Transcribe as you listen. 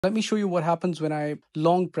Let me show you what happens when I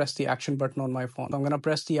long press the action button on my phone. I'm going to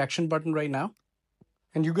press the action button right now.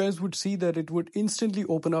 And you guys would see that it would instantly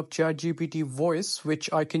open up ChatGPT voice,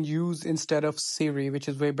 which I can use instead of Siri, which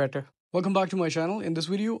is way better. Welcome back to my channel. In this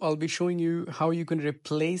video, I'll be showing you how you can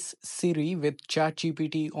replace Siri with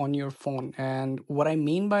ChatGPT on your phone. And what I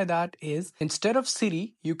mean by that is instead of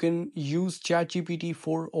Siri, you can use ChatGPT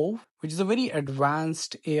 4.0, which is a very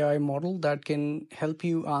advanced AI model that can help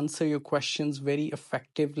you answer your questions very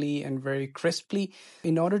effectively and very crisply.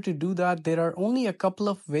 In order to do that, there are only a couple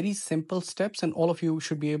of very simple steps, and all of you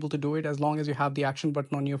should be able to do it as long as you have the action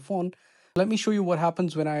button on your phone. Let me show you what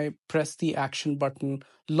happens when I press the action button,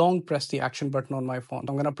 long press the action button on my phone.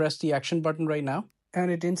 I'm going to press the action button right now, and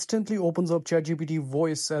it instantly opens up ChatGPT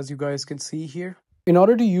voice, as you guys can see here. In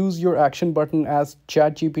order to use your action button as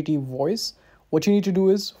ChatGPT voice, what you need to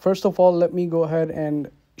do is, first of all, let me go ahead and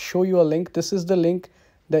show you a link. This is the link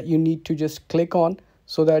that you need to just click on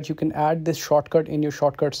so that you can add this shortcut in your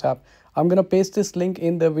Shortcuts app. I'm going to paste this link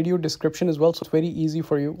in the video description as well, so it's very easy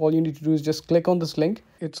for you. All you need to do is just click on this link.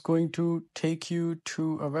 It's going to take you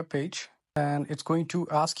to a web page, and it's going to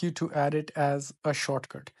ask you to add it as a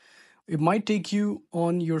shortcut. It might take you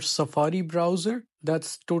on your Safari browser.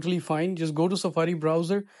 That's totally fine. Just go to Safari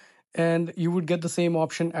browser and you would get the same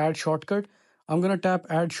option, add shortcut. I'm going to tap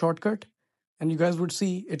add shortcut, and you guys would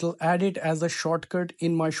see it'll add it as a shortcut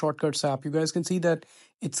in my Shortcuts app. You guys can see that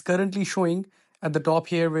it's currently showing at the top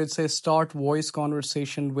here where it says start voice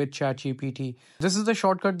conversation with ChatGPT. This is the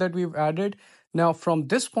shortcut that we've added. Now from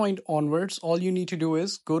this point onwards, all you need to do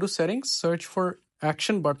is go to settings, search for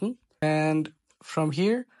action button, and from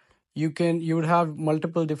here you would have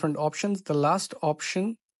multiple different options. The last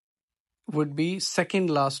option would be second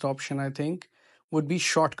last option, I think, would be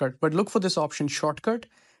shortcut. But look for this option, shortcut,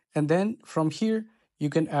 and then from here you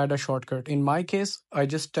can add a shortcut. In my case, I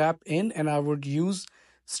just tap in and I would use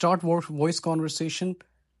start voice conversation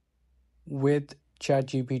with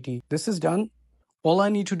ChatGPT. This is done. All I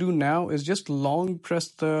need to do now is just long press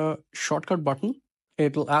the shortcut button.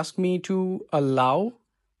 It will ask me to allow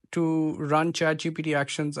to run ChatGPT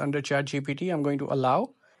actions under ChatGPT. I'm going to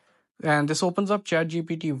allow. And this opens up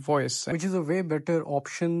ChatGPT voice, which is a way better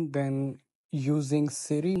option than using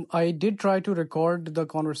Siri. I did try to record the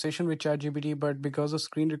conversation with ChatGPT, but because of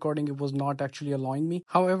screen recording, it was not actually allowing me.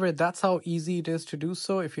 However, that's how easy it is to do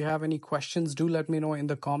so. If you have any questions, do let me know in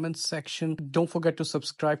the comments section. Don't forget to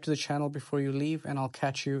subscribe to the channel before you leave, and I'll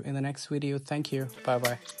catch you in the next video. Thank you.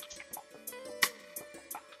 Bye-bye.